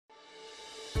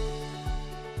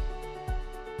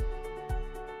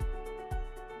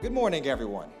Good morning,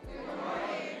 everyone. Good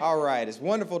morning. All right, it's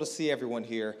wonderful to see everyone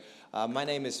here. My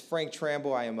name is Frank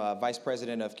Tramble. I am Vice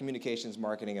President of Communications,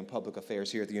 Marketing, and Public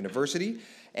Affairs here at the university.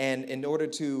 And in order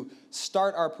to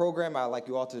start our program, I'd like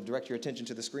you all to direct your attention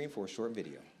to the screen for a short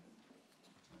video.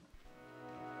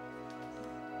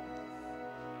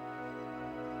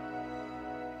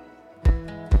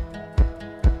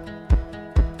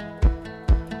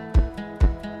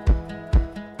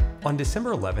 On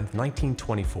December 11,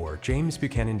 1924, James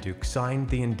Buchanan Duke signed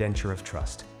the Indenture of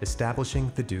Trust, establishing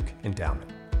the Duke Endowment.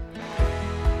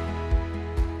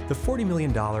 The $40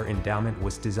 million endowment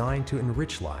was designed to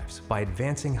enrich lives by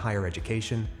advancing higher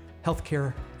education,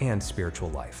 healthcare, and spiritual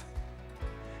life.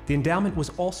 The endowment was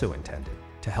also intended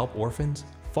to help orphans,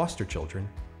 foster children,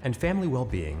 and family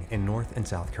well-being in North and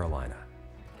South Carolina.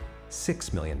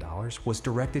 $6 million was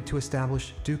directed to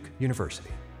establish Duke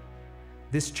University.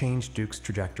 This changed Duke's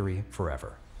trajectory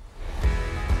forever.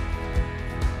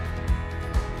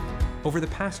 Over the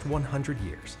past 100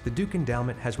 years, the Duke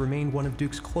Endowment has remained one of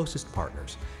Duke's closest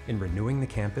partners in renewing the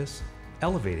campus,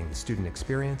 elevating the student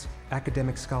experience,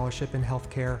 academic scholarship and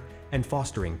healthcare, and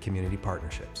fostering community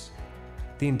partnerships.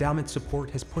 The endowment's support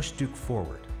has pushed Duke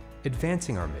forward,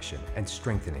 advancing our mission and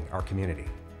strengthening our community.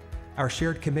 Our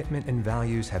shared commitment and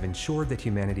values have ensured that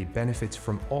humanity benefits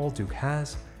from all Duke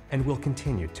has and will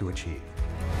continue to achieve.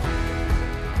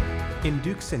 In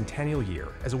Duke's centennial year,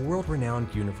 as a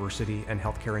world-renowned university and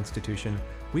healthcare institution,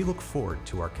 we look forward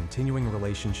to our continuing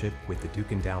relationship with the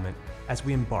Duke Endowment as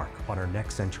we embark on our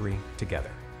next century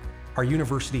together. Our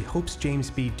university hopes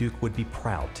James B. Duke would be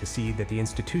proud to see that the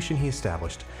institution he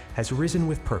established has risen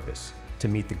with purpose to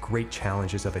meet the great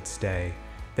challenges of its day,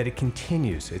 that it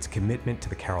continues its commitment to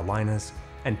the Carolinas,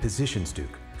 and positions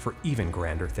Duke for even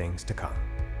grander things to come.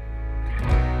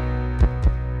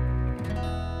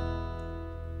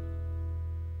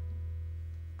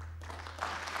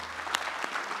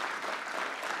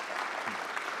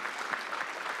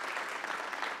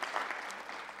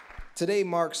 Today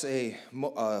marks a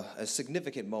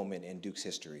significant moment in Duke's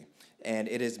history, and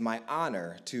it is my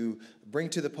honor to bring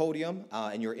to the podium,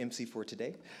 and your MC for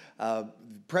today,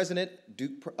 President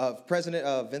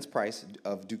Vince Price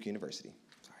of Duke University.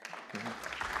 Sorry.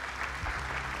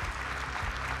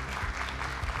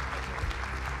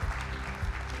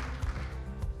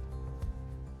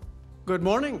 Good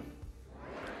morning.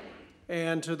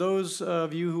 And to those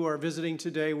of you who are visiting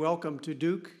today, welcome to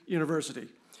Duke University.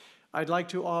 I'd like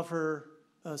to offer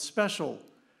a special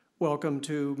welcome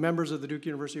to members of the Duke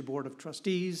University Board of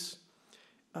Trustees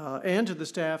and to the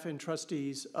staff and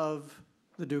trustees of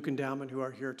the Duke Endowment who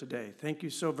are here today. Thank you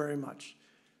so very much.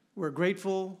 We're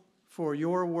grateful for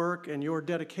your work and your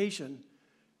dedication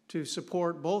to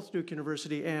support both Duke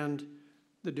University and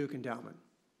the Duke Endowment.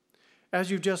 As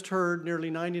you've just heard, nearly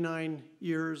 99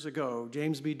 years ago,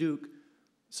 James B. Duke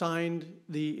signed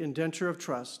the Indenture of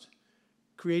Trust,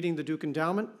 creating the Duke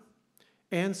Endowment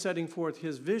and setting forth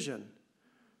his vision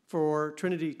for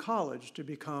Trinity College to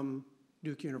become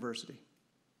Duke University.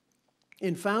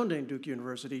 In founding Duke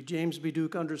University, James B.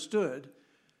 Duke understood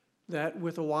that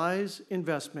with a wise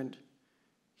investment,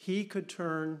 he could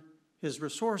turn his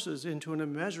resources into an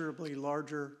immeasurably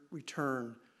larger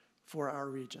return for our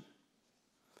region.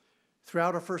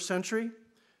 Throughout our first century,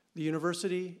 the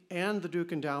university and the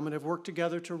Duke Endowment have worked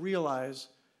together to realize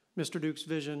Mr. Duke's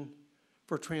vision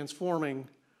for transforming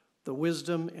the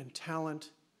wisdom and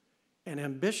talent and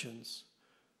ambitions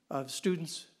of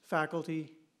students,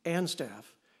 faculty, and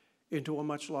staff into a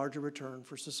much larger return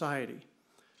for society,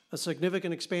 a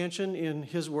significant expansion, in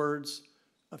his words,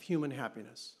 of human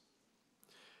happiness.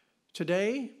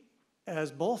 Today, as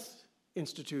both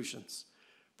institutions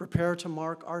prepare to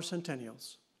mark our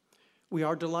centennials, we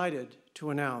are delighted to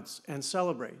announce and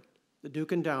celebrate the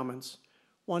Duke Endowment's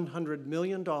 $100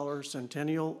 million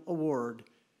Centennial Award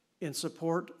in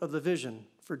support of the vision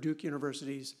for Duke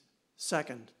University's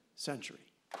second century.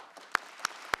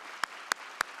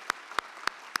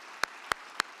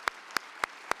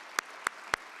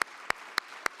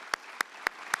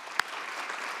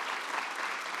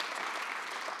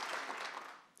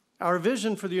 Our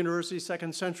vision for the university's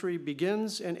second century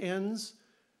begins and ends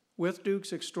with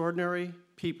Duke's extraordinary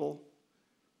people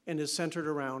and is centered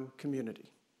around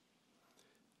community.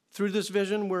 Through this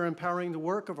vision, we're empowering the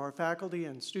work of our faculty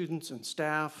and students and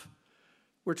staff.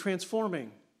 We're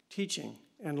transforming teaching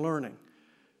and learning.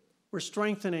 We're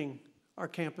strengthening our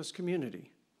campus community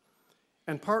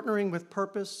and partnering with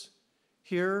purpose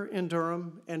here in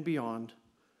Durham and beyond.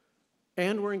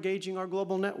 And we're engaging our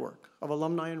global network of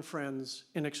alumni and friends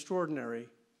in extraordinary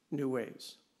new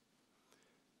ways.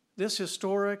 This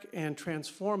historic and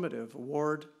transformative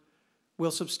award will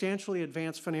substantially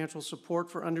advance financial support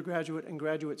for undergraduate and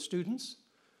graduate students,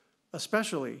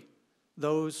 especially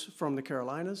those from the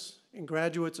Carolinas and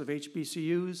graduates of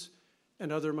HBCUs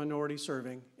and other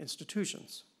minority-serving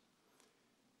institutions.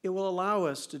 It will allow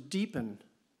us to deepen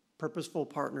purposeful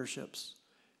partnerships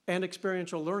and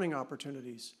experiential learning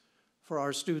opportunities for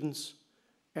our students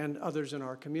and others in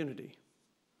our community.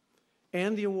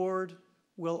 And the award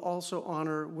will also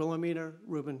honor Wilhelmina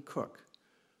Reuben-Cooke,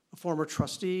 a former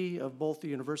trustee of both the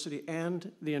university and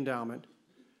the endowment,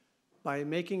 by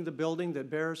making the building that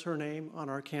bears her name on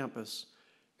our campus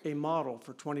a model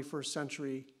for 21st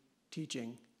century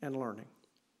teaching and learning.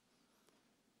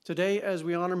 Today, as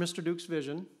we honor Mr. Duke's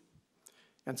vision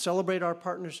and celebrate our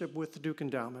partnership with the Duke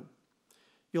Endowment,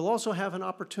 you'll also have an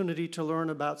opportunity to learn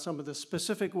about some of the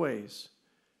specific ways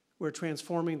we're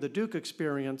transforming the Duke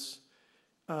experience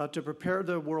to prepare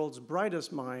the world's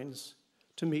brightest minds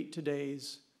to meet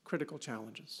today's critical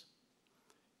challenges.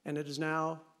 And it is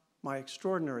now my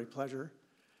extraordinary pleasure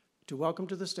to welcome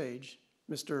to the stage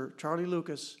Mr. Charlie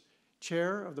Lucas,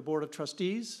 Chair of the Board of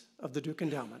Trustees of the Duke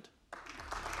Endowment.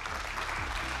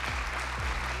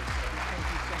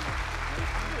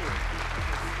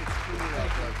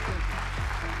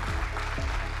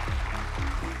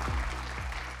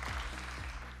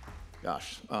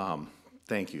 Gosh,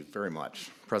 thank you very much,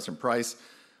 President Price.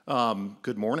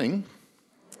 Good morning.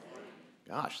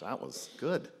 Gosh, that was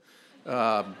good.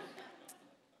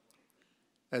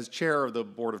 As chair of the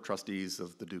Board of Trustees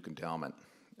of the Duke Endowment,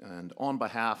 and on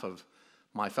behalf of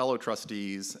my fellow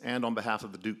trustees and on behalf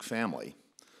of the Duke family,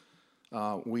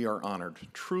 we are honored,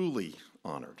 truly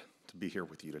honored, to be here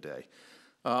with you today.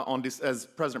 As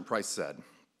President Price said,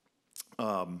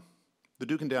 the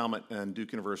Duke Endowment and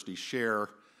Duke University share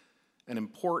an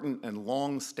important and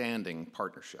long-standing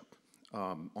partnership.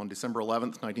 On December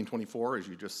 11th, 1924, as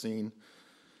you just seen,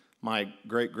 my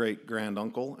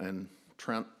great-great-granduncle and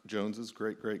Trent Jones's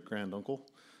great-great-granduncle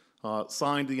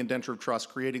signed the indenture of trust,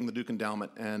 creating the Duke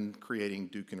Endowment and creating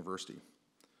Duke University.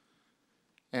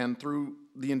 And through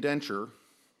the indenture,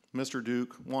 Mr.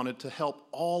 Duke wanted to help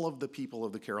all of the people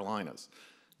of the Carolinas,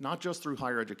 not just through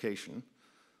higher education,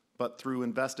 but through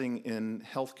investing in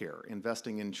healthcare,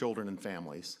 investing in children and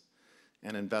families,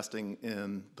 and investing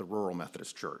in the Rural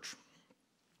Methodist Church.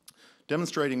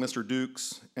 Demonstrating Mr.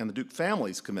 Duke's and the Duke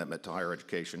family's commitment to higher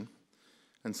education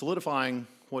and solidifying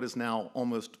what is now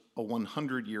almost a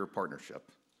 100-year partnership,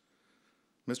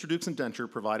 Mr. Duke's indenture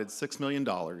provided $6 million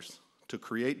to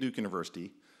create Duke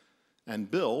University and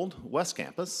build West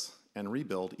Campus and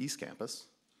rebuild East Campus.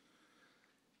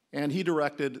 And he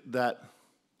directed that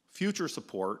future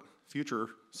support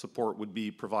would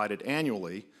be provided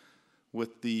annually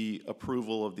with the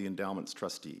approval of the endowment's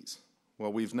trustees.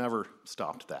 Well, we've never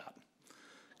stopped that.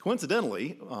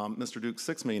 Coincidentally, Mr. Duke's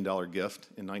 $6 million gift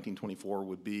in 1924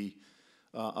 would be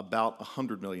about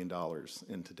 $100 million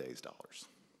in today's dollars.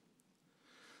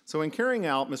 So in carrying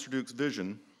out Mr. Duke's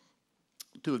vision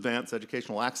to advance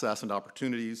educational access and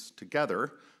opportunities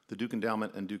together, the Duke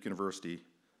Endowment and Duke University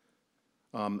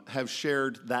have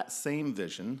shared that same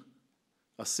vision,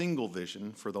 a single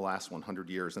vision, for the last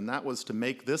 100 years, and that was to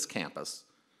make this campus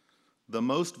the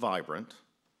most vibrant,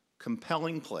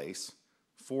 compelling place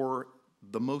for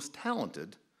the most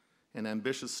talented and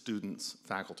ambitious students,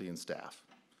 faculty, and staff.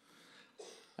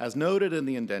 As noted in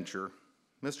the indenture,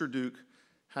 Mr. Duke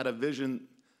had a vision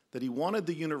that he wanted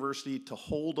the university to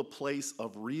hold a place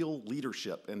of real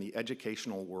leadership in the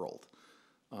educational world.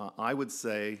 I would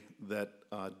say that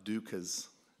Duke has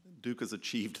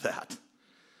achieved that.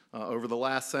 Over the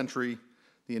last century,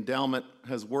 the endowment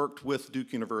has worked with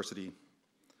Duke University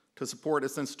to support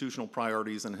its institutional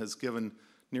priorities and has given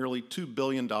nearly $2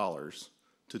 billion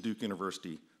to Duke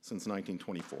University since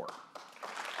 1924.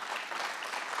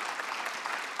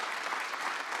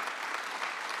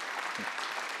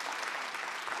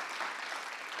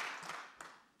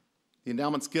 The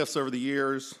endowment's gifts over the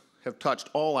years have touched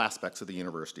all aspects of the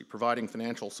university, providing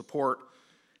financial support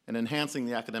and enhancing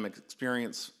the academic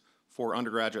experience for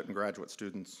undergraduate and graduate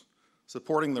students,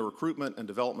 supporting the recruitment and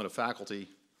development of faculty,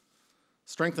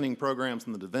 strengthening programs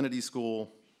in the Divinity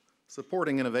School,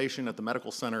 supporting innovation at the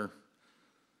Medical Center,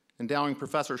 endowing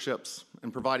professorships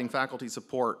and providing faculty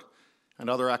support and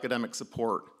other academic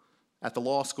support at the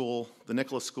Law School, the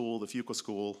Nicholas School, the Fuqua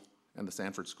School, and the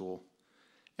Sanford School,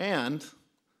 and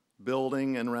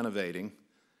building and renovating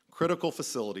critical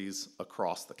facilities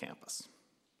across the campus.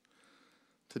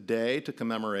 Today, to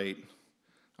commemorate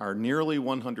our nearly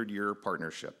 100-year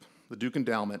partnership, the Duke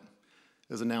Endowment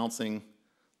is announcing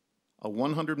a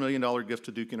 $100 million gift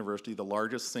to Duke University, the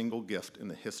largest single gift in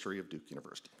the history of Duke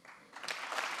University.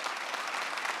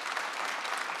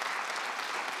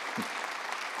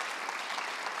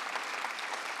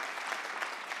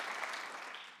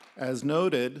 As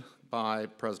noted by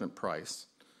President Price,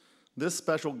 this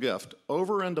special gift,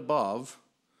 over and above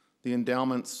the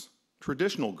endowment's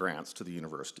traditional grants to the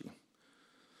university,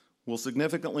 will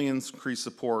significantly increase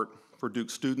support for Duke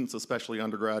students, especially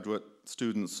undergraduate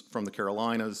students from the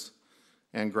Carolinas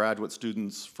and graduate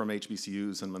students from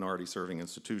HBCUs and minority-serving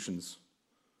institutions.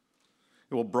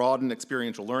 It will broaden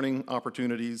experiential learning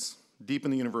opportunities, deepen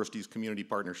the university's community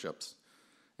partnerships,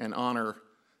 and honor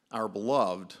our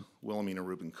beloved Wilhelmina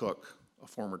Reuben-Cooke, a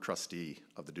former trustee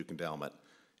of the Duke Endowment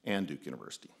and Duke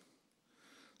University.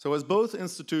 So as both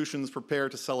institutions prepare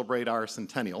to celebrate our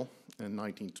centennial in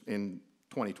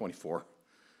 2024,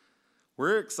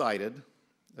 we're excited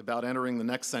about entering the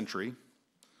next century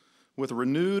with a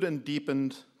renewed and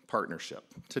deepened partnership.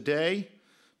 Today,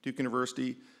 Duke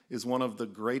University is one of the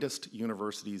greatest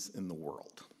universities in the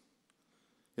world.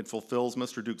 It fulfills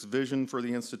Mr. Duke's vision for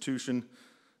the institution,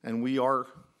 and we are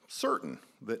certain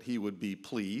that he would be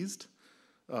pleased.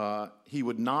 He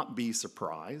would not be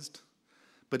surprised,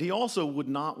 but he also would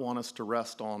not want us to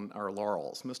rest on our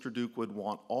laurels. Mr. Duke would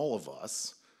want all of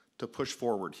us to push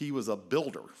forward. He was a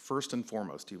builder, first and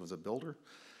foremost. He was a builder,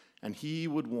 and he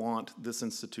would want this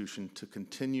institution to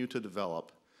continue to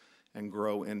develop and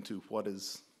grow into what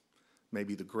is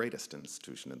maybe the greatest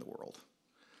institution in the world.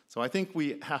 So I think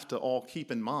we have to all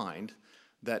keep in mind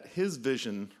that his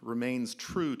vision remains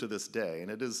true to this day, and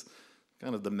it is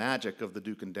kind of the magic of the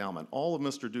Duke Endowment. All of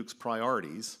Mr. Duke's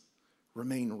priorities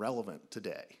remain relevant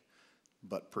today,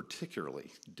 but particularly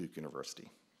Duke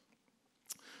University.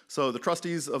 So the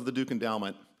trustees of the Duke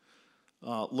Endowment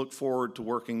look forward to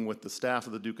working with the staff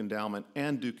of the Duke Endowment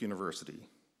and Duke University,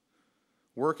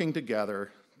 working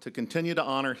together to continue to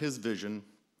honor his vision,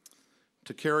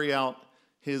 to carry out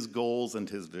his goals and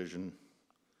his vision,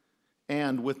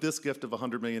 and with this gift of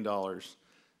 $100 million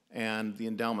and the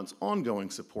endowment's ongoing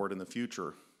support in the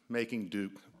future, making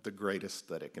Duke the greatest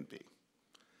that it can be.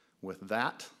 With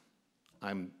that,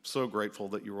 I'm so grateful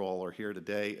that you all are here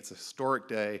today. It's a historic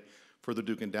day for the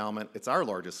Duke Endowment. It's our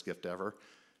largest gift ever,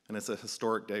 and it's a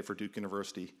historic day for Duke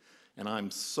University, and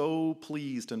I'm so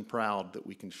pleased and proud that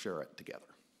we can share it together.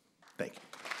 Thank you.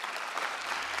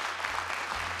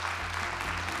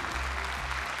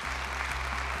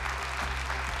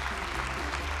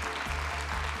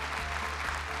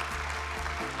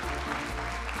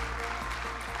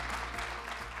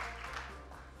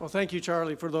 Well, thank you,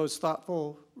 Charlie, for those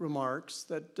thoughtful remarks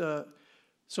that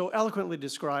so eloquently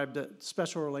described the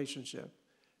special relationship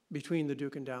between the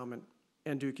Duke Endowment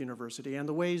and Duke University and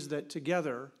the ways that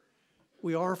together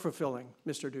we are fulfilling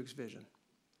Mr. Duke's vision.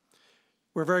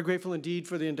 We're very grateful indeed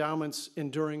for the endowment's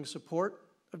enduring support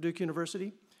of Duke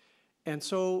University and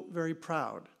so very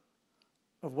proud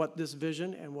of what this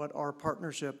vision and what our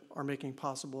partnership are making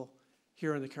possible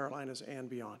here in the Carolinas and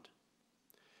beyond.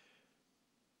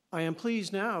 I am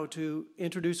pleased now to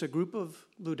introduce a group of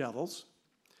Blue Devils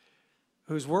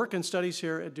whose work and studies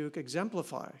here at Duke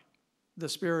exemplify the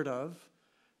spirit of,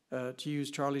 to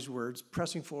use Charlie's words,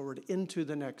 pressing forward into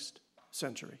the next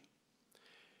century.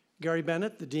 Gary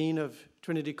Bennett, the Dean of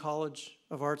Trinity College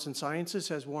of Arts and Sciences,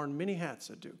 has worn many hats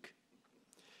at Duke.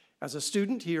 As a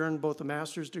student, he earned both a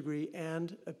master's degree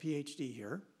and a PhD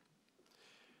here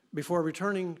before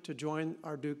returning to join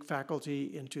our Duke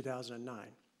faculty in 2009.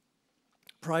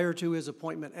 Prior to his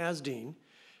appointment as dean,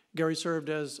 Gary served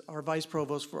as our vice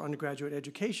provost for undergraduate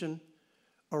education,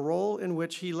 a role in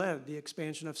which he led the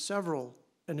expansion of several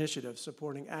initiatives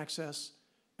supporting access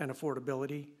and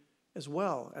affordability, as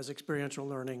well as experiential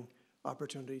learning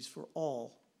opportunities for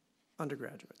all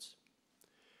undergraduates.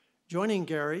 Joining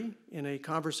Gary in a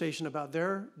conversation about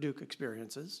their Duke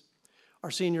experiences are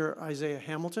Senior Isaiah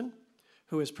Hamilton,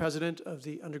 who is president of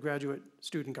the undergraduate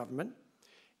student government,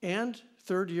 and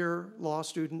third-year law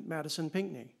student Madison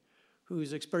Pinckney,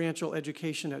 whose experiential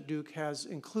education at Duke has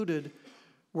included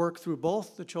work through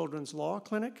both the Children's Law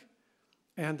Clinic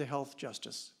and the Health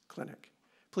Justice Clinic.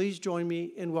 Please join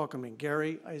me in welcoming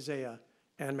Gary, Isaiah,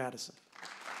 and Madison.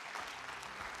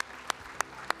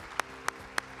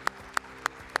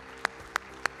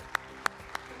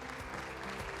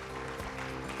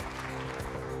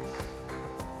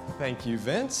 Thank you,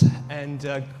 Vince,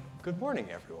 and good morning,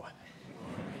 everyone.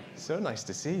 So nice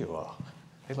to see you all.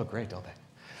 They look great, don't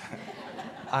they?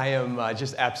 I am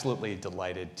just absolutely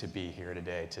delighted to be here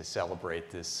today to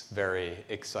celebrate this very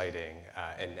exciting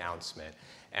announcement.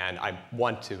 And I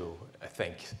want to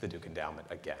thank the Duke Endowment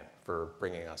again for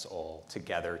bringing us all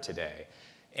together today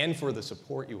and for the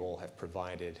support you all have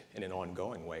provided in an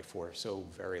ongoing way for so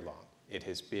very long. It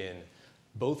has been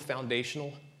both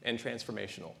foundational and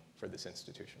transformational for this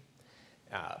institution.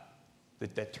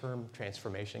 That term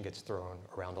transformation gets thrown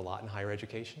around a lot in higher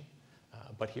education,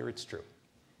 but here it's true.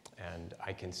 And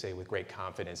I can say with great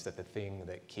confidence that the thing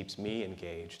that keeps me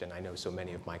engaged, and I know so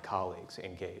many of my colleagues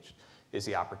engaged, is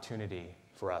the opportunity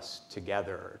for us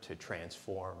together to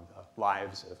transform the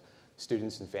lives of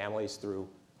students and families through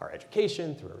our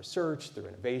education, through our research, through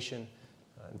innovation,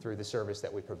 and through the service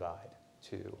that we provide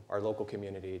to our local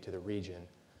community, to the region,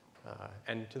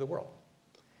 and to the world.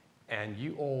 And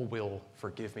you all will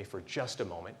forgive me for just a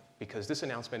moment, because this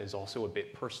announcement is also a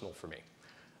bit personal for me.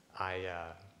 I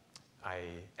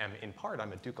am, in part,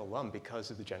 I'm a Duke alum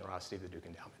because of the generosity of the Duke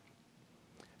Endowment.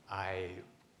 I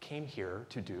came here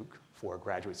to Duke for a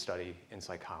graduate study in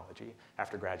psychology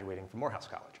after graduating from Morehouse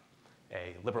College,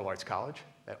 a liberal arts college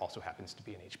that also happens to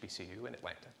be an HBCU in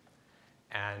Atlanta.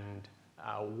 And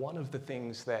one of the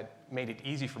things that made it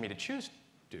easy for me to choose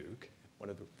Duke, one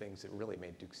of the things that really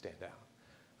made Duke stand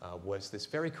out, was this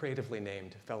very creatively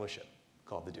named fellowship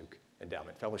called the Duke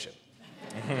Endowment Fellowship,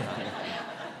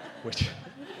 which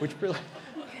really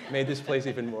made this place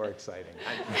even more exciting,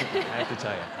 I have to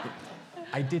tell you.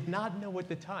 I did not know at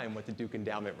the time what the Duke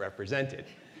Endowment represented,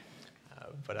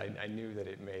 but I knew that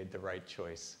it made the right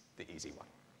choice the easy one.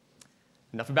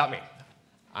 Enough about me.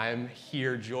 I'm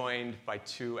here joined by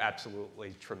two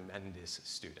absolutely tremendous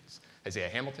students, Isaiah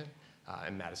Hamilton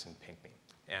and Madison Pinckney.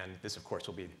 And this, of course,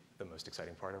 will be the most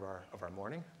exciting part of our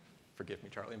morning. Forgive me,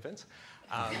 Charlie and Vince.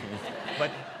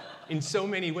 But in so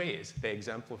many ways, they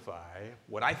exemplify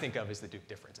what I think of as the Duke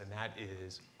difference, and that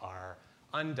is our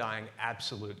undying,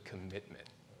 absolute commitment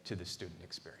to the student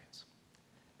experience.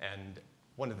 And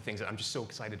one of the things that I'm just so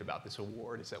excited about this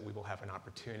award is that we will have an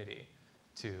opportunity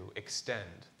to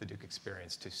extend the Duke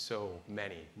experience to so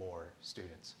many more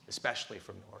students, especially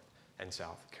from North and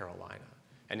South Carolina,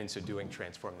 and in so doing,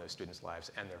 transform those students' lives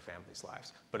and their families'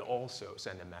 lives, but also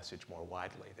send a message more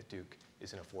widely that Duke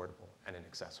is an affordable and an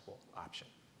accessible option.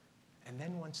 And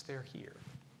then once they're here,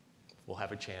 we'll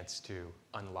have a chance to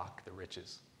unlock the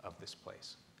riches of this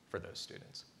place for those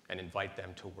students and invite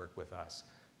them to work with us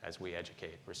as we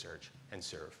educate, research, and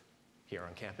serve here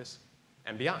on campus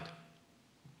and beyond.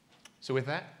 So with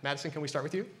that, Madison, can we start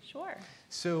with you? Sure.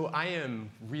 So I am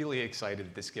really excited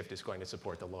that this gift is going to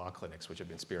support the law clinics, which have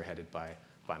been spearheaded by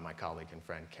my colleague and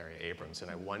friend, Carrie Abrams. And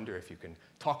I wonder if you can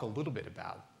talk a little bit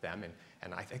about them.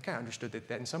 And I think I understood that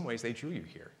in some ways they drew you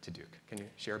here to Duke. Can you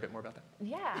share a bit more about that?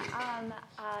 Yeah.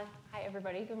 Hi,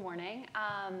 everybody. Good morning.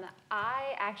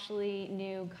 I actually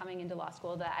knew coming into law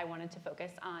school that I wanted to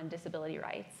focus on disability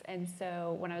rights. And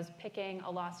so when I was picking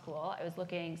a law school, I was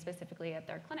looking specifically at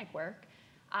their clinic work.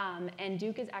 And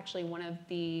Duke is actually one of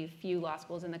the few law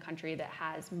schools in the country that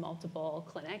has multiple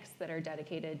clinics that are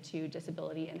dedicated to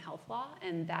disability and health law,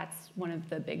 and that's one of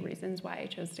the big reasons why I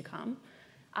chose to come.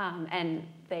 And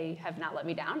they have not let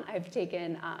me down. I've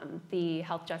taken the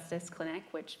Health Justice Clinic,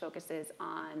 which focuses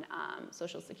on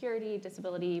Social Security,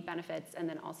 disability benefits, and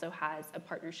then also has a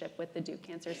partnership with the Duke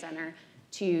Cancer Center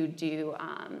to do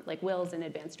like wills and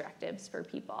advanced directives for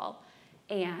people.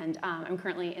 And I'm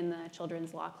currently in the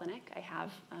Children's Law Clinic. I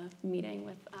have a meeting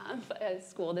with a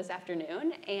school this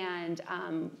afternoon, and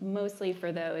mostly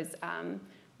for those,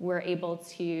 we're able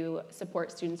to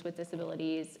support students with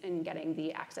disabilities in getting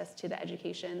the access to the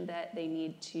education that they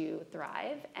need to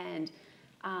thrive. And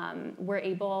we're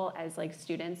able, as like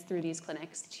students through these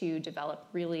clinics, to develop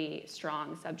really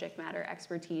strong subject matter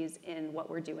expertise in what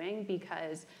we're doing,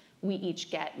 because we each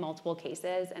get multiple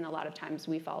cases, and a lot of times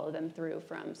we follow them through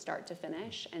from start to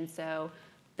finish. And so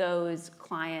those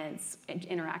clients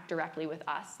interact directly with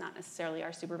us, not necessarily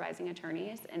our supervising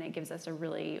attorneys, and it gives us a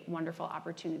really wonderful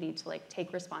opportunity to like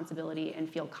take responsibility and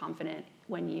feel confident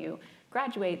when you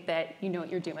graduate that you know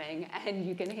what you're doing and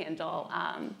you can handle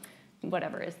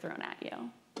whatever is thrown at you.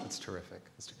 That's terrific.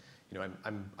 You know,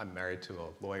 I'm married to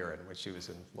a lawyer, and when she was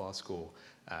in law school,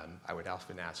 I would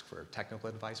often ask for technical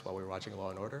advice while we were watching Law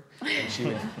and Order, and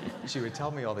she would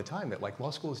tell me all the time that like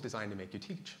law school is designed to make you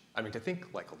teach. I mean, to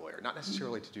think like a lawyer, not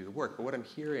necessarily to do the work, but what I'm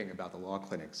hearing about the law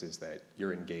clinics is that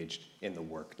you're engaged in the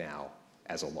work now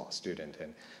as a law student,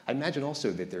 and I imagine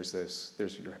also that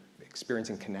you're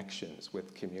experiencing connections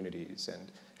with communities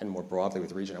and more broadly with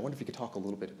the region. I wonder if you could talk a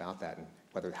little bit about that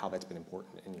and how that's been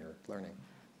important in your learning.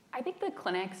 I think the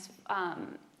clinics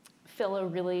fill a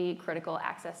really critical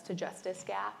access to justice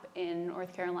gap in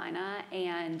North Carolina,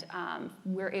 and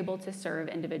we're able to serve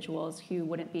individuals who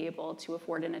wouldn't be able to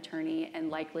afford an attorney, and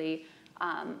likely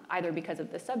either because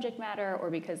of the subject matter or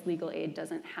because legal aid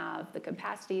doesn't have the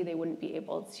capacity, they wouldn't be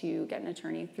able to get an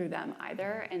attorney through them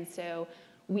either. And so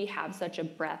we have such a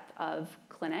breadth of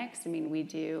clinics. I mean, we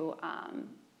do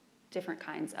different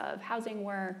kinds of housing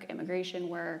work, immigration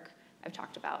work. I've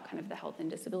talked about kind of the health and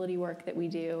disability work that we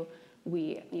do.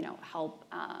 we, help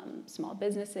small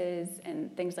businesses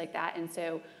and things like that. And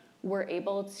so we're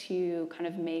able to kind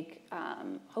of make,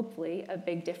 hopefully, a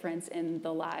big difference in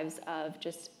the lives of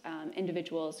just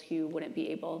individuals who wouldn't be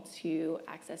able to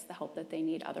access the help that they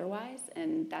need otherwise.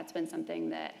 And that's been something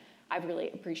that I've really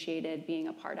appreciated being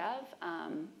a part of.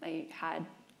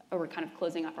 We're kind of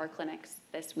closing up our clinics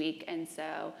this week, and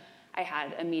so I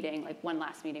had a meeting, like one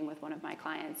last meeting with one of my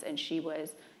clients, and she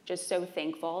was just so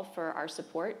thankful for our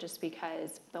support, just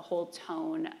because the whole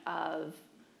tone of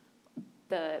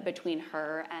between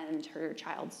her and her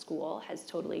child's school has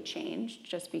totally changed,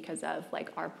 just because of like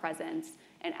our presence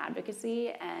and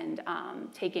advocacy, and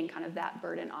taking kind of that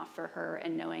burden off for her,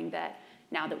 and knowing that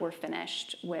now that we're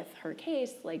finished with her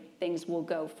case, like things will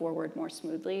go forward more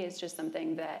smoothly is just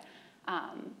something that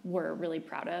we're really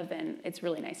proud of, and it's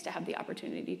really nice to have the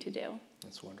opportunity to do.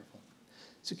 That's wonderful.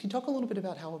 So can you talk a little bit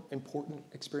about how important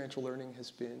experiential learning has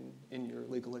been in your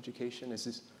legal education? Has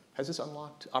this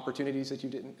unlocked opportunities that you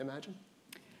didn't imagine?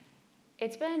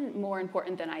 It's been more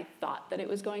important than I thought that it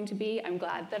was going to be. I'm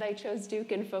glad that I chose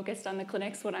Duke and focused on the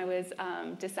clinics when I was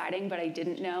deciding, but I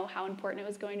didn't know how important it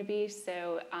was going to be.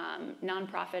 So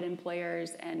nonprofit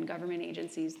employers and government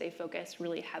agencies, they focus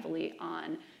really heavily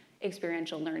on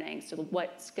experiential learning. So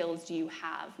what skills do you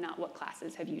have, not what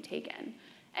classes have you taken?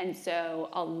 And so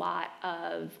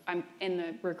I'm in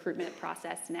the recruitment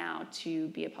process now to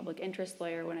be a public interest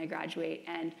lawyer when I graduate,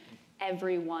 and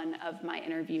every one of my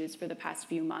interviews for the past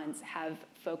few months have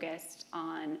focused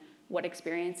on what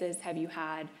experiences have you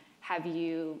had, have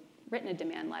you written a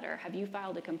demand letter, have you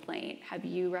filed a complaint, have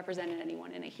you represented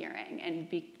anyone in a hearing? And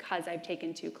because I've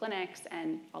taken 2 clinics,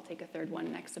 and I'll take a 3rd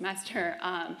one next semester,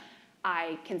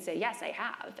 I can say, yes, I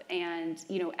have. And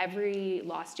every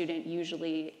law student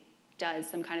usually does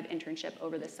some kind of internship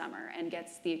over the summer and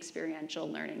gets the experiential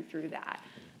learning through that.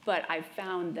 But I've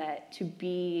found that to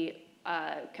be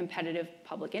a competitive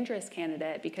public interest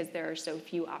candidate, because there are so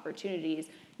few opportunities,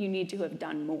 you need to have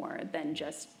done more than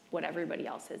just what everybody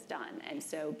else has done. And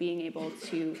so being able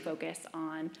to focus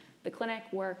on the clinic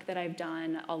work that I've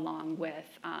done, along with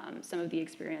some of the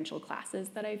experiential classes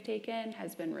that I've taken,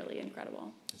 has been really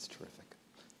incredible. That's terrific.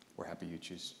 We're happy you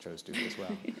chose Duke as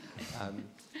well.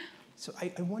 So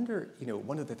I wonder,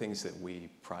 one of the things that we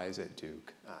prize at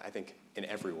Duke, I think in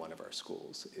every one of our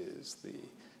schools, is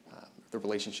the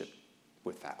relationship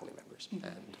with faculty members,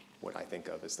 and what I think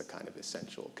of as the kind of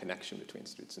essential connection between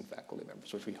students and faculty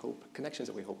members, connections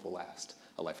that we hope will last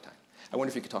a lifetime. I wonder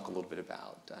if you could talk a little bit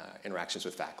about interactions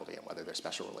with faculty and whether there's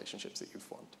special relationships that you've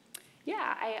formed.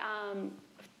 Yeah, I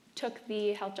took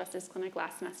the health justice clinic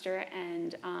last semester,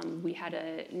 and we had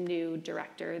a new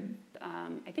director,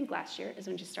 I think last year is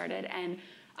when she started, and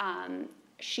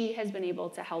she has been able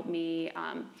to help me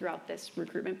throughout this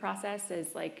recruitment process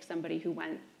as like somebody who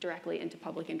went directly into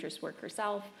public interest work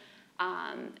herself.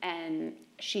 And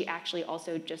she actually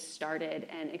also just started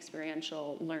an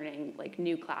experiential learning, like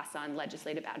new class on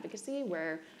legislative advocacy,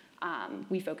 where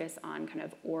we focus on kind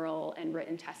of oral and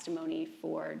written testimony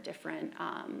for different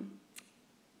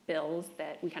bills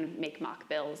that we kind of make mock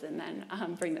bills and then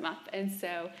bring them up. And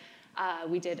so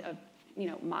we did a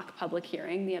mock public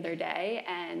hearing the other day,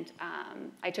 and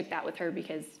I took that with her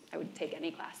because I would take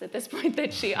any class at this point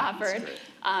that she offered,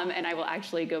 and I will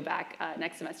actually go back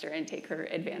next semester and take her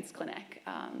advanced clinic,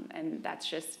 and that's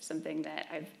just something that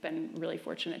I've been really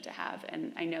fortunate to have,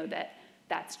 and I know that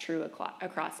that's true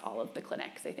across all of the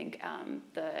clinics. I think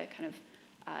the kind of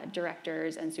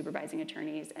directors and supervising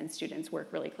attorneys and students work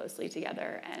really closely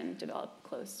together and develop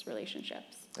close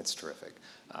relationships. That's terrific.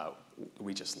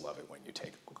 We just love it when you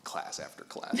take class after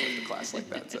class after class like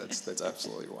that. That's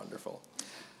absolutely wonderful.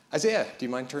 Isaiah, do you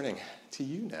mind turning to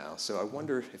you now? So I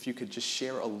wonder if you could just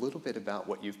share a little bit about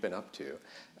what you've been up to,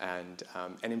 and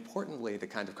importantly, the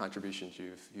kind of contributions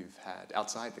you've had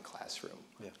outside the classroom.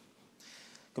 Yeah.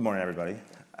 Good morning, everybody.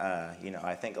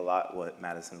 I think a lot what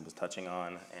Madison was touching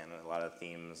on, and a lot of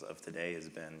themes of today has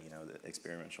been, the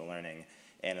experiential learning.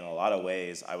 And in a lot of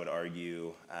ways, I would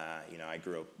argue, I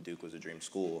grew up, Duke was a dream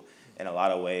school. In a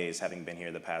lot of ways, having been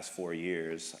here the past 4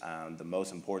 years, the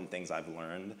most important things I've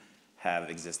learned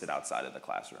have existed outside of the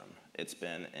classroom. It's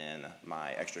been in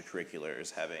my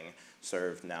extracurriculars, having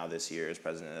served now this year as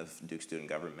president of Duke Student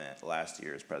Government, last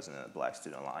year as president of Black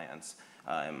Student Alliance,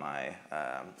 in my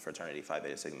fraternity Phi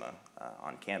Beta Sigma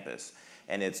on campus.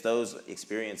 And it's those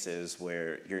experiences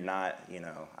where you're not,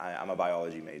 I'm a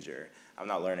biology major. I'm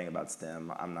not learning about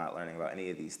STEM. I'm not learning about any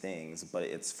of these things, but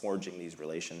it's forging these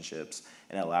relationships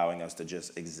and allowing us to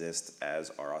just exist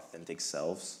as our authentic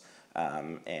selves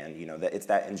And it's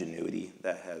that ingenuity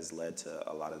that has led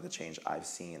to a lot of the change I've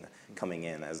seen coming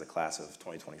in as a class of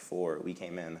 2024. We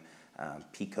came in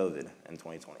peak COVID in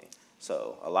 2020.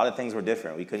 So a lot of things were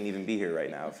different. We couldn't even be here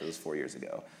right now if it was 4 years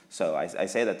ago. So I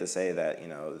say that to say that,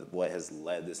 what has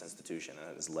led this institution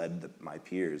and has led my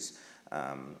peers,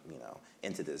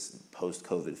 into this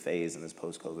post-COVID phase and this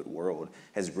post-COVID world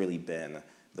has really been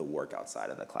the work outside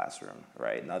of the classroom,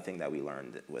 right? Nothing that we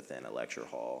learned within a lecture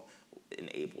hall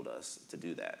enabled us to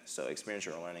do that. So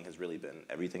experiential learning has really been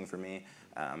everything for me,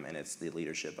 and it's the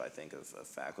leadership, I think, of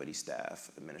faculty,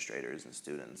 staff, administrators, and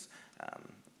students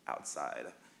outside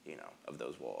of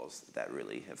those walls that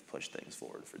really have pushed things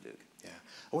forward for Duke. Yeah.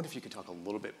 I wonder if you could talk a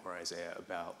little bit more, Isaiah,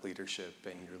 about leadership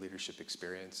and your leadership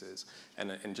experiences.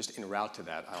 And just en route to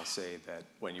that, I'll say that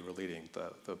when you were leading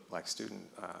the Black Student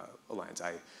Alliance,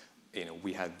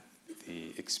 we had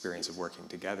the experience of working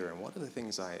together. And one of the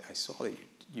things I saw that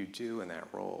you do in that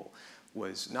role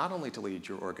was not only to lead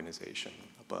your organization,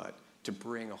 but to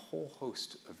bring a whole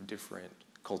host of different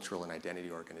cultural and identity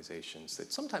organizations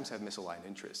that sometimes have misaligned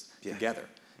interests together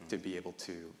to be able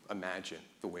to imagine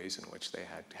the ways in which they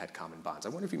had common bonds. I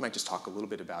wonder if you might just talk a little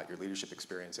bit about your leadership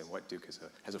experience and what Duke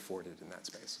has afforded in that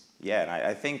space. Yeah, and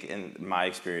I think in my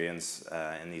experience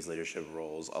in these leadership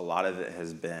roles, a lot of it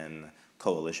has been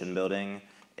coalition building.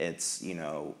 It's,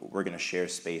 we're gonna share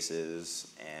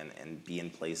spaces and be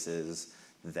in places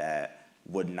that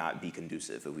would not be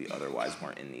conducive if we otherwise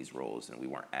weren't in these roles and we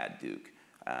weren't at Duke.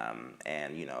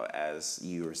 And as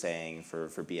you were saying for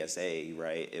BSA,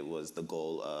 right, it was the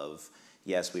goal of,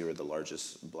 yes, we were the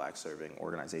largest Black serving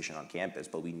organization on campus,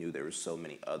 but we knew there were so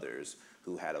many others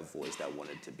who had a voice that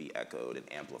wanted to be echoed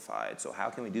and amplified. So how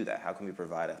can we do that? How can we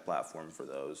provide a platform for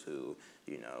those who,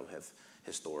 have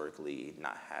historically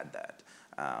not had that?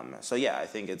 So yeah, I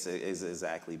think it's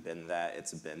exactly been that.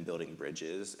 It's been building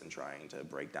bridges and trying to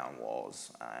break down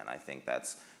walls. And I think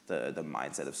that's the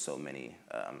mindset of so many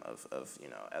of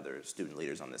other student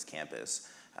leaders on this campus.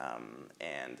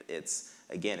 And it's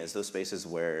those spaces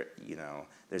where,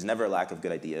 there's never a lack of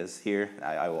good ideas here.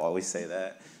 I will always say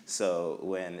that. So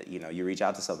when, you reach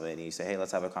out to somebody and you say, hey,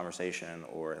 let's have a conversation,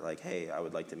 or like, hey, I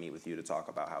would like to meet with you to talk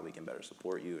about how we can better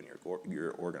support you and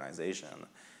your organization,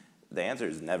 the answer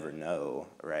is never no,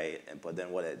 right? But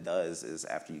then what it does is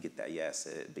after you get that yes,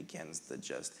 it begins to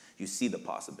you see the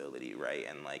possibility, right?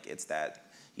 And like, it's that,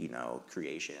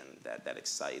 creation that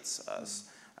excites us.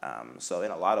 So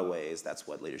in a lot of ways, that's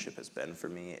what leadership has been for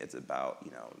me. It's about,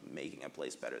 making a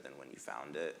place better than when you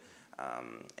found it.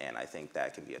 And I think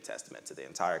that can be a testament to the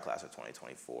entire class of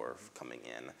 2024 coming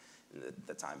in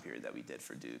the time period that we did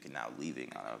for Duke and now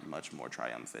leaving on a much more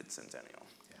triumphant centennial.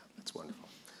 Yeah, that's wonderful.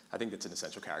 I think that's an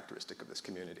essential characteristic of this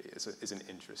community is an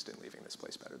interest in leaving this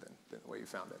place better than the way you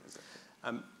found it.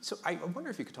 So I wonder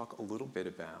if you could talk a little bit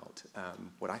about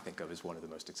what I think of as one of the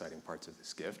most exciting parts of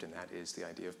this gift, and that is the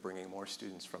idea of bringing more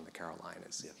students from the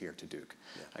Carolinas here to Duke.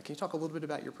 Yeah. Can you talk a little bit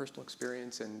about your personal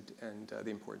experience and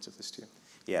the importance of this to you?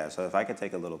 Yeah, so if I could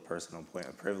take a little personal point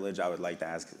of privilege, I would like to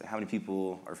ask, how many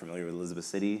people are familiar with Elizabeth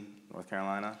City, North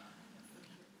Carolina?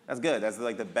 That's good. That's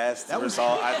like the best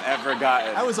result I've ever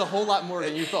gotten. That was a whole lot more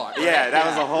than you thought. Right? Yeah, that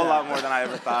was a whole lot more than I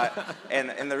ever thought.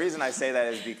 And the reason I say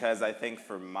that is because I think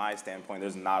from my standpoint,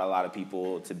 there's not a lot of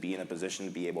people to be in a position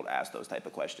to be able to ask those type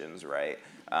of questions, right?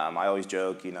 I always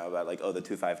joke, about like, the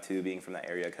 252 being from that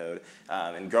area code.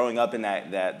 And growing up in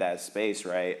that space,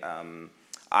 right,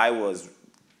 I was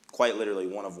quite literally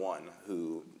one of one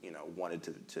who, wanted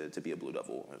to be a Blue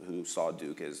Devil, who saw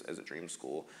Duke as a dream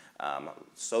school.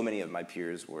 So many of my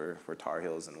peers were Tar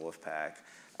Heels and Wolfpack.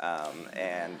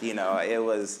 And,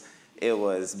 it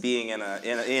was being in a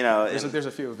There's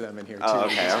a few of them in here, too. Oh,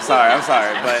 okay, I'm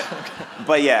sorry.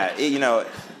 But yeah,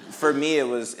 for me,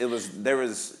 there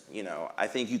was, I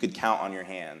think you could count on your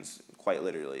hands, quite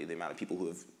literally, the amount of people who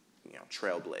have,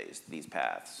 trailblazed these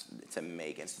paths to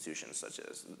make institutions such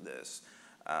as this,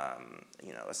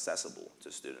 accessible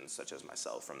to students such as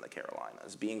myself from the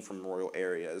Carolinas. Being from rural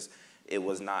areas, it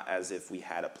was not as if we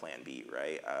had a plan B,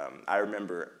 right? I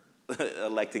remember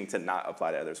electing to not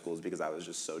apply to other schools because I was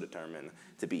just so determined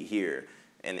to be here.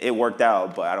 And it worked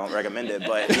out, but I don't recommend it.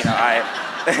 But,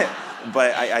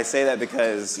 I say that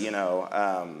because,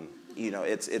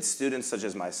 it's students such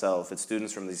as myself, it's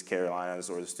students from these Carolinas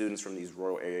or the students from these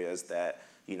rural areas that,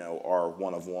 are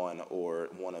one of one or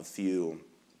one of few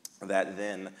that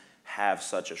then have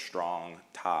such a strong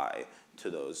tie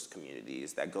to those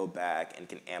communities that go back and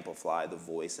can amplify the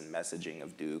voice and messaging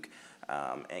of Duke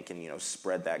and can,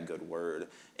 spread that good word.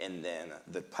 And then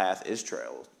the path is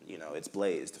trailed, it's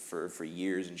blazed for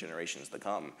years and generations to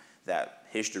come. That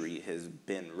history has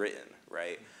been written,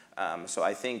 right? So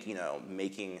I think,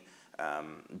 making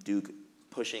Duke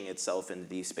pushing itself into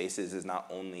these spaces is not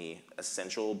only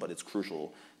essential, but it's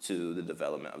crucial to the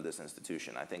development of this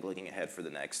institution. I think looking ahead for the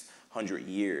next 100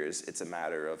 years, it's a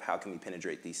matter of how can we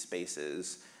penetrate these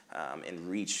spaces and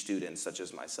reach students such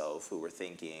as myself who were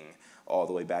thinking all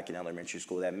the way back in elementary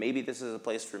school that maybe this is a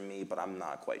place for me, but I'm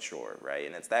not quite sure, right?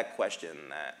 And it's that question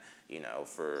that, you know,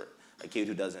 for a kid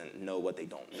who doesn't know what they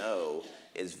don't know,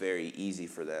 it's very easy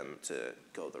for them to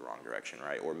go the wrong direction,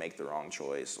 right? Or make the wrong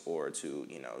choice, or to,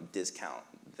 you know, discount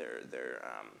their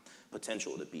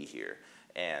potential to be here.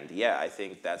 And yeah, I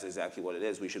think that's exactly what it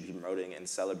is. We should be promoting and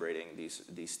celebrating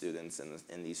these students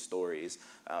and these stories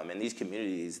and these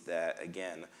communities that,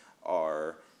 again,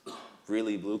 are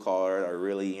really blue collar, are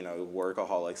really, you know,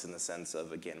 workaholics in the sense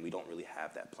of, again, we don't really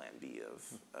have that plan B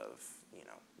of you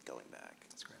know, going back.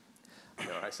 That's great. You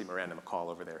know, I see Miranda McCall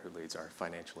over there, who leads our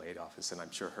financial aid office, and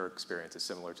I'm sure her experience is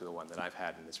similar to the one that I've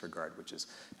had in this regard, which is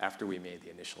after we made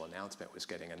the initial announcement, was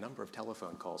getting a number of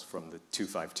telephone calls from the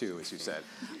 252, as you said,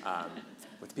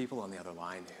 with people on the other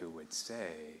line who would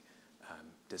say,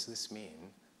 does this mean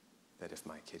that if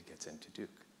my kid gets into Duke,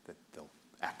 that they'll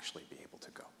actually be able to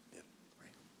go? Yep.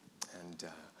 Right? And,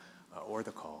 or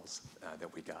the calls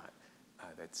that we got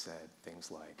that said things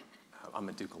like, I'm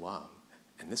a Duke alum,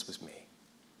 and this was me.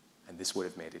 And this would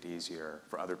have made it easier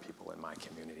for other people in my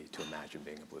community to imagine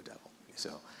being a Blue Devil.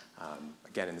 So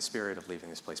again, in the spirit of leaving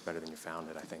this place better than you found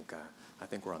it, I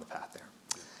think we're on the path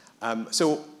there.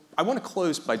 So I want to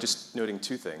close by just noting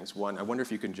two things. One, I wonder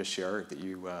if you can just share that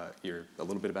you're a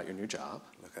little bit about your new job.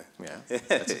 Okay. Yeah.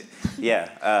 That's it. Yeah.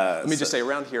 Let me just say,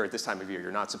 around here at this time of year,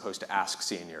 you're not supposed to ask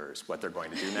seniors what they're going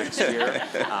to do next year.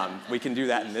 We can do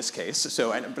that in this case.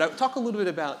 So, but talk a little bit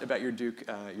about your Duke,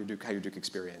 how your Duke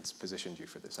experience positioned you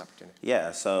for this opportunity.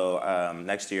 Yeah. So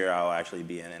next year I'll actually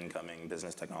be an incoming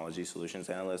business technology solutions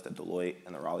analyst at Deloitte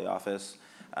in the Raleigh office.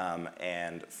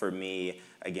 And for me,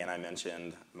 again, I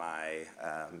mentioned my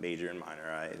major and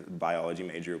minor. Biology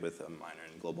major with a minor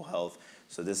in global health.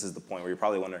 So this is the point where you're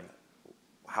probably wondering,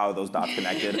 how are those dots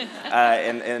connected?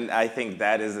 And I think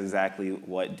that is exactly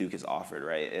what Duke has offered,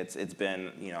 right? It's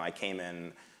been, you know, I came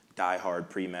in diehard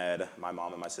pre-med. My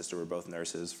mom and my sister were both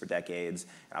nurses for decades,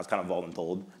 and I was kind of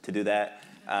voluntold to do that.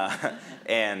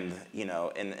 And, you know,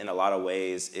 in a lot of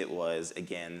ways, it was,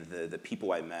 again, the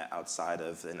people I met outside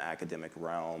of an academic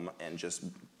realm and just,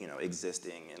 you know,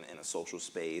 existing in a social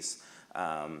space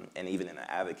and even in an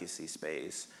advocacy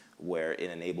space, where it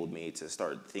enabled me to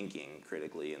start thinking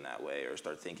critically in that way, or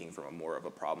start thinking from a more of a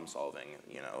problem-solving,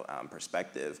 you know,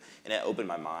 perspective. And it opened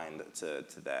my mind to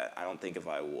that. I don't think if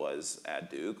I was at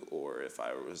Duke, or if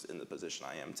I was in the position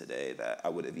I am today, that I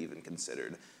would have even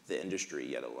considered the industry,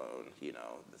 yet alone, you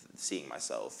know, seeing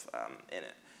myself in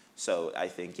it. So I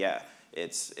think, yeah,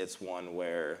 it's one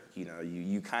where, you know,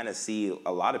 you kind of see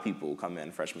a lot of people come in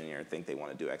freshman year and think they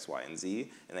want to do X, Y, and Z,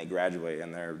 and they graduate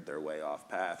and they're way off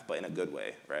path, but in a good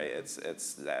way, right?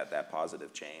 It's that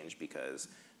positive change, because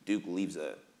Duke leaves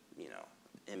a, you know,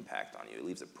 impact on you, it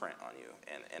leaves a print on you,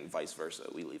 and vice versa,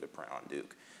 we leave a print on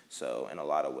Duke. So in a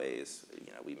lot of ways,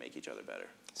 you know, we make each other better.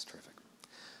 That's terrific.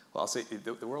 Well, I'll say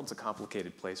the world's a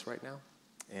complicated place right now,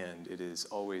 and it is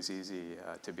always easy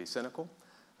to be cynical.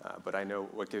 But I know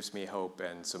what gives me hope,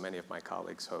 and so many of my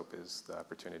colleagues' hope, is the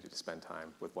opportunity to spend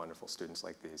time with wonderful students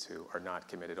like these, who are not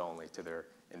committed only to their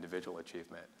individual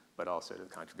achievement, but also to the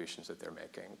contributions that they're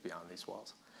making beyond these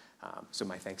walls. So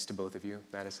my thanks to both of you,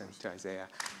 Madison, to Isaiah,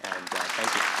 and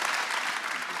thank you.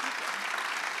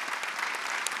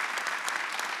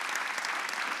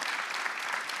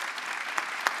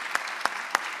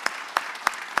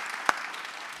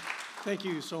 Thank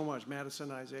you so much, Madison,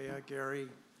 Isaiah, Gary,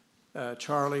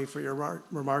 Charlie, for your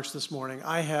remarks this morning.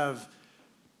 I have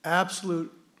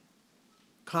absolute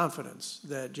confidence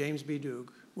that James B.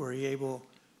 Duke, were he able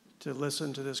to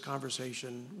listen to this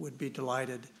conversation, would be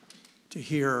delighted to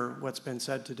hear what's been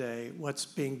said today, what's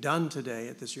being done today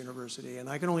at this university. And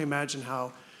I can only imagine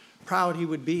how proud he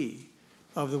would be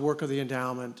of the work of the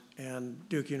endowment and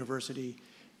Duke University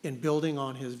in building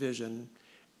on his vision,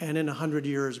 and in 100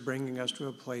 years bringing us to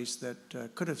a place that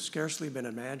could have scarcely been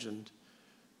imagined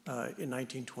in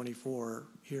 1924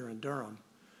 here in Durham.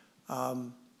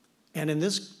 And in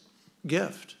this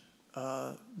gift,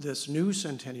 this new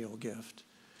centennial gift,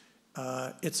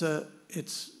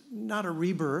 it's not a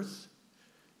rebirth,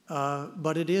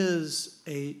 but it is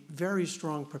a very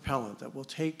strong propellant that will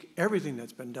take everything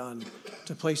that's been done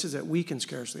to places that we can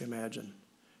scarcely imagine.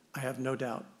 I have no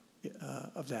doubt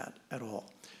of that at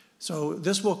all. So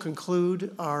this will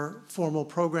conclude our formal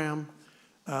program.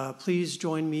 Please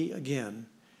join me again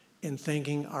in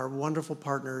thanking our wonderful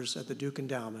partners at the Duke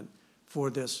Endowment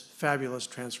for this fabulous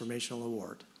transformational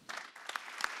award.